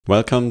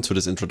Welcome to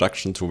this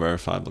introduction to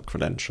verifiable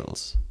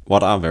credentials.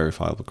 What are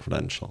verifiable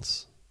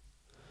credentials?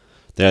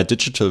 They are a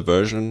digital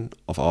version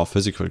of our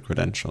physical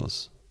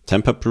credentials.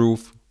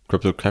 Tamper-proof,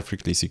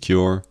 cryptographically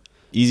secure,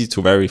 easy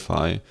to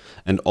verify,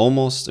 and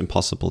almost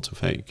impossible to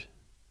fake.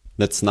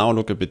 Let's now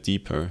look a bit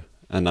deeper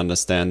and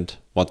understand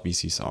what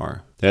VCs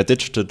are. They are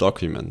digital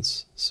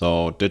documents,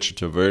 so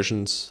digital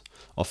versions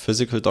of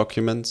physical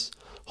documents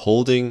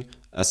holding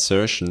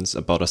assertions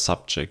about a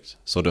subject,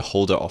 so the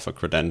holder of a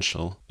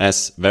credential,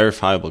 as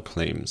verifiable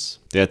claims.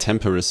 They are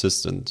tamper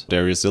resistant, they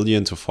are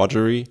resilient to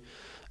forgery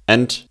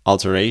and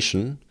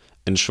alteration,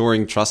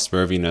 ensuring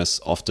trustworthiness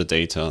of the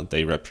data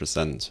they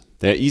represent.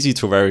 They are easy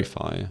to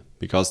verify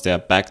because they are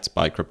backed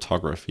by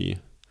cryptography,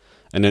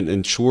 and it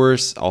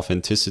ensures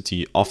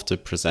authenticity of the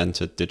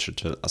presented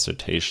digital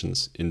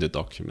assertions in the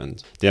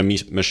document. They are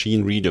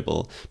machine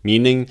readable,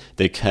 meaning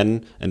they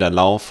can and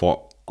allow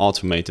for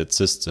automated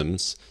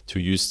systems to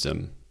use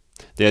them.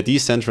 They are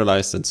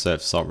decentralized and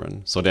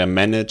self-sovereign, so they are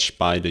managed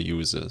by the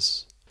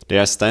users. They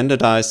are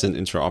standardized and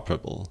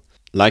interoperable,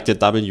 like the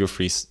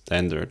W3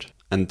 standard,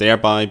 and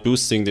thereby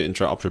boosting the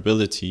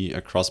interoperability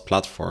across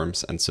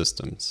platforms and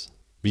systems.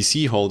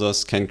 VC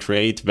holders can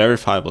create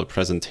verifiable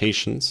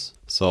presentations,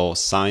 so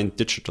signed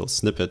digital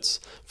snippets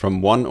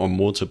from one or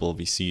multiple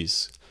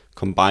VCs,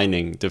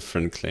 combining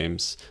different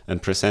claims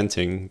and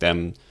presenting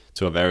them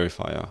to a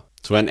verifier.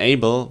 To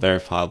enable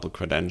verifiable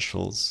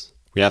credentials,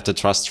 we have the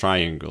trust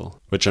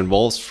triangle, which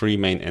involves three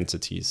main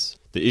entities: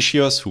 the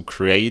issuers who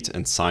create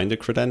and sign the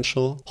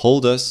credential,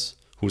 holders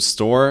who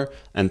store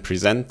and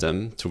present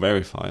them to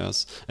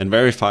verifiers, and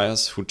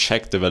verifiers who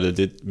check the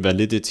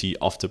validity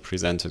of the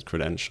presented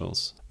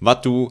credentials.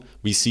 What do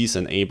VCs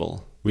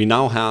enable? We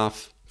now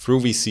have,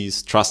 through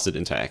VCs, trusted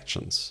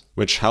interactions,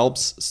 which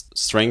helps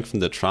strengthen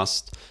the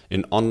trust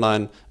in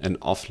online and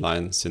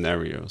offline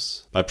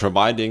scenarios by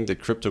providing the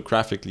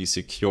cryptographically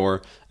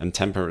secure and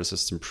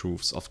tamper-resistant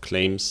proofs of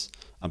claims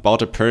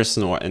about a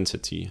person or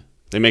entity.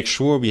 They make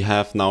sure we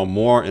have now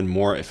more and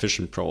more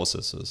efficient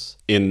processes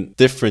in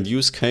different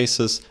use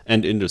cases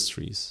and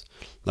industries,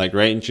 like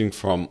ranging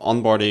from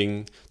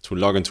onboarding to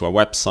log into a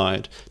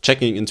website,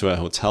 checking into a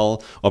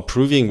hotel, or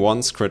proving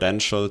one's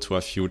credential to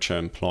a future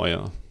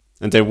employer.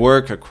 And they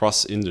work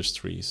across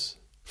industries,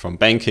 from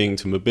banking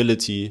to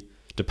mobility,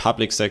 the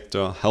public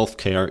sector,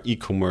 healthcare,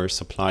 e-commerce,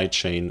 supply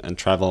chain, and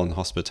travel and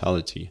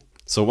hospitality.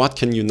 So what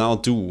can you now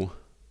do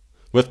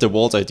with the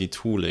walt.id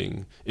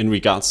tooling in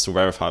regards to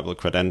verifiable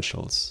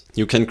credentials?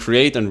 You can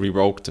create and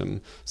revoke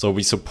them. So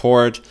we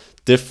support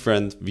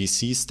different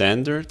VC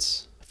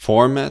standards,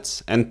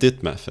 formats, and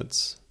DID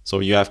methods. So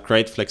you have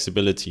great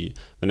flexibility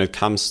when it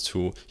comes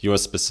to your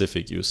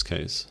specific use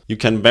case. You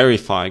can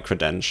verify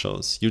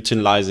credentials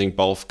utilizing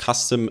both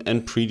custom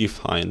and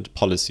predefined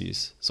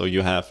policies. So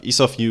you have ease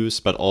of use,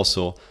 but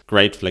also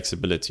great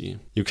flexibility.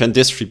 You can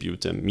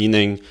distribute them,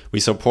 meaning we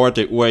support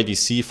the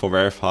UIDC for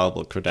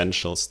verifiable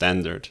credentials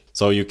standard.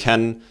 So you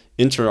can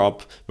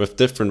interop with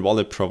different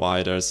wallet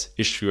providers,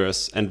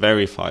 issuers, and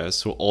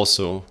verifiers who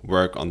also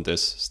work on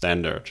this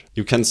standard.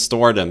 You can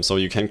store them, so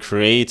you can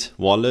create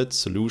wallet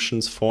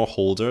solutions for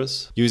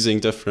holders using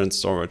different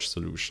storage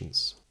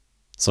solutions.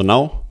 So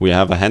now we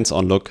have a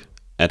hands-on look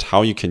at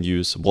how you can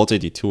use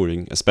walt.id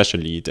tooling,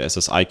 especially the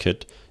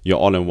SSI-Kit, your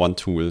all-in-one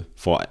tool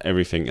for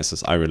everything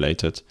SSI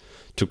related,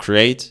 to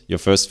create your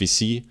first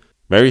VC,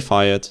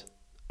 verify it,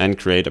 and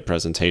create a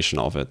presentation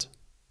of it.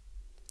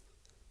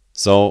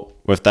 So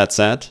with that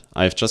said,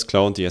 I've just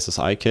cloned the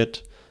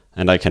SSI-Kit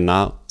and I can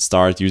now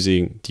start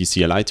using the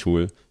CLI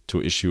tool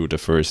to issue the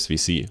first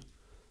VC.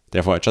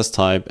 Therefore, I just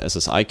type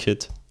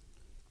SSI-Kit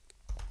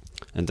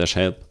and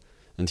 -help,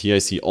 and here I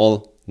see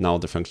all now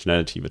the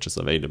functionality which is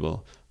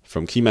available,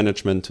 from key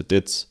management to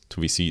DIDs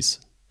to VCs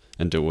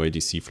and the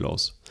UIDC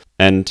flows.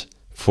 And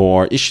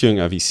for issuing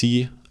a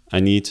VC, I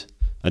need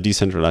a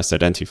decentralized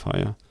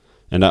identifier,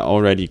 and I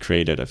already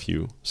created a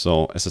few.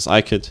 So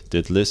SSI-Kit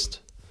did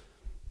list.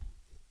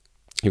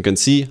 You can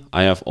see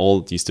I have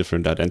all these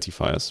different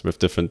identifiers with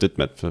different DID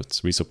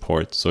methods we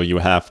support, so you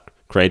have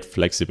great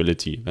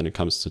flexibility when it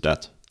comes to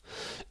that.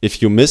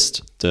 If you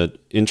missed the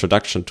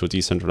introduction to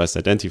decentralized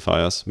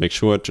identifiers, make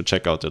sure to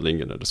check out the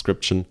link in the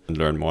description and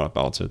learn more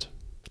about it.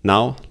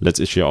 Now let's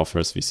issue our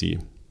first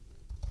VC.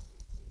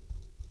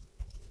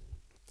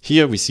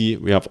 Here we see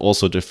we have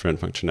also different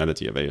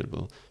functionality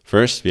available.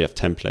 First, we have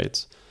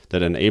templates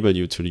that enable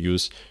you to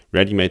use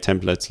ready-made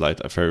templates like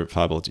a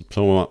verifiable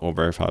diploma or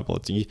verifiable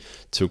ID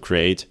to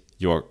create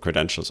your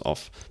credentials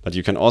of. But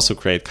you can also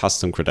create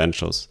custom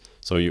credentials,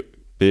 so you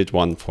build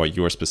one for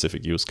your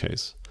specific use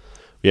case.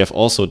 We have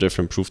also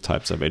different proof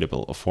types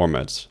available or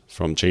formats,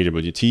 from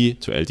JWT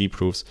to LD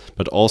proofs,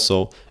 but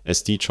also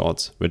SD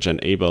charts, which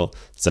enable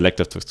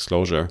selective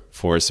disclosure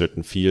for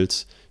certain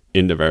fields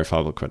in the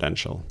verifiable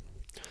credential.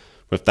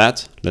 With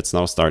that, let's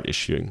now start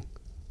issuing.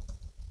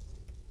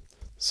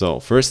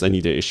 So first I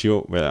need an issue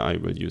where I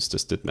will use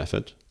this DID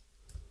method.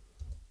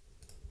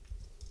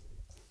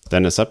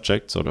 Then a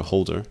subject, so the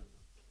holder,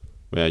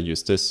 where I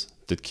use this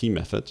DID key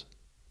method.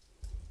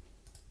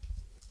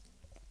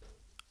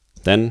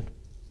 Then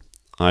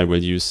I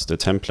will use the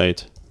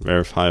template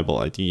verifiable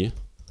ID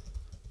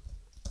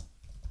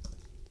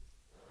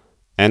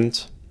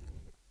and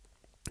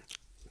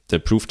the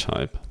proof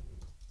type,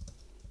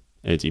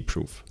 LD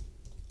proof.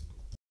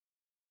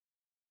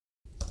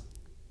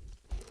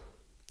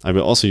 I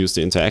will also use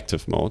the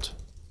interactive mode,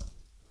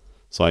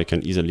 so I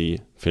can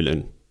easily fill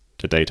in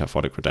the data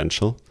for the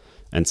credential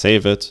and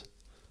save it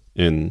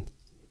in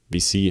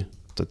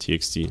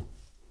vc.txt.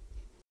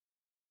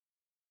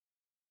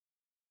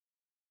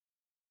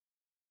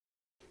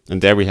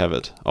 And there we have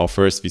it, our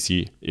first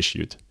VC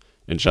issued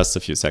in just a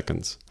few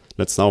seconds.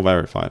 Let's now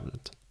verify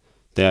it.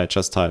 There I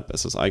just type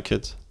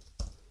SSI-Kit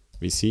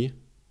VC,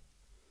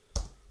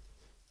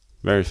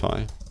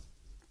 verify,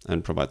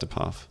 and provide the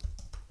path.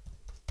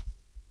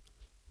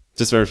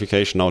 This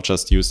verification now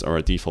just used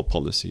our default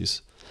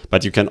policies,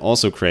 but you can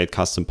also create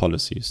custom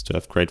policies to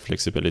have great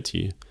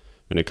flexibility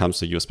when it comes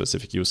to your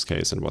specific use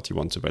case and what you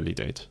want to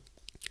validate.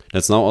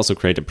 Let's now also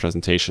create a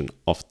presentation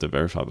of the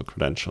verifiable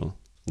credential.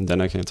 And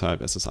then I can type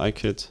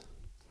SSI-Kit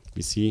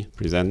VC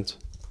present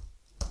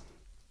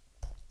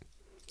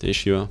the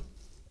issuer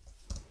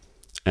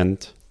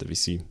and the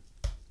VC.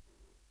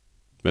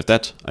 With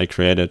that, I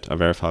created a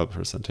verifiable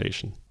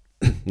presentation.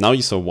 Now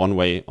you saw one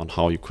way on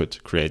how you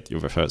could create your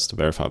first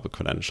verifiable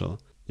credential.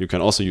 You can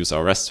also use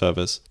our REST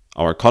service,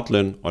 our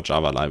Kotlin or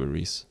Java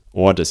libraries,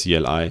 or the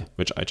CLI,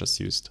 which I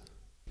just used.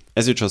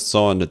 As you just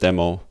saw in the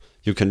demo,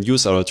 you can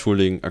use our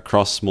tooling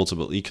across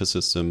multiple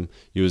ecosystems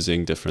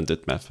using different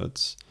DIT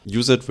methods.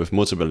 Use it with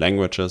multiple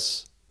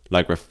languages,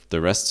 like with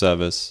the REST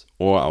service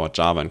or our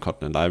Java and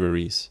Kotlin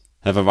libraries.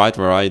 Have a wide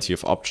variety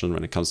of options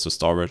when it comes to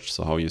storage,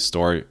 so how you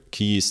store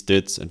keys,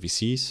 DITs, and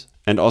VCs.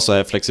 And also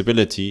have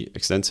flexibility,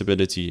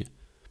 extensibility,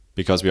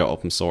 because we are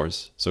open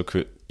source. So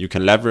you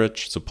can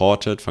leverage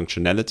supported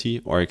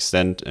functionality or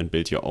extend and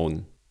build your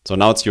own. So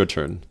now it's your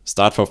turn.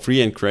 Start for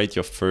free and create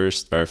your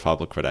first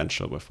verifiable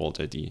credential with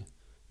walt.id.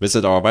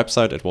 Visit our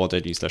website at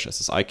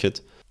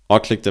walt.id/SSI-Kit or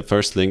click the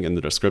first link in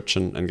the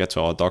description and get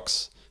to our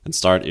docs and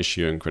start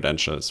issuing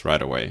credentials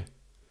right away.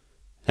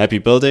 Happy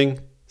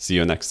building! See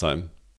you next time.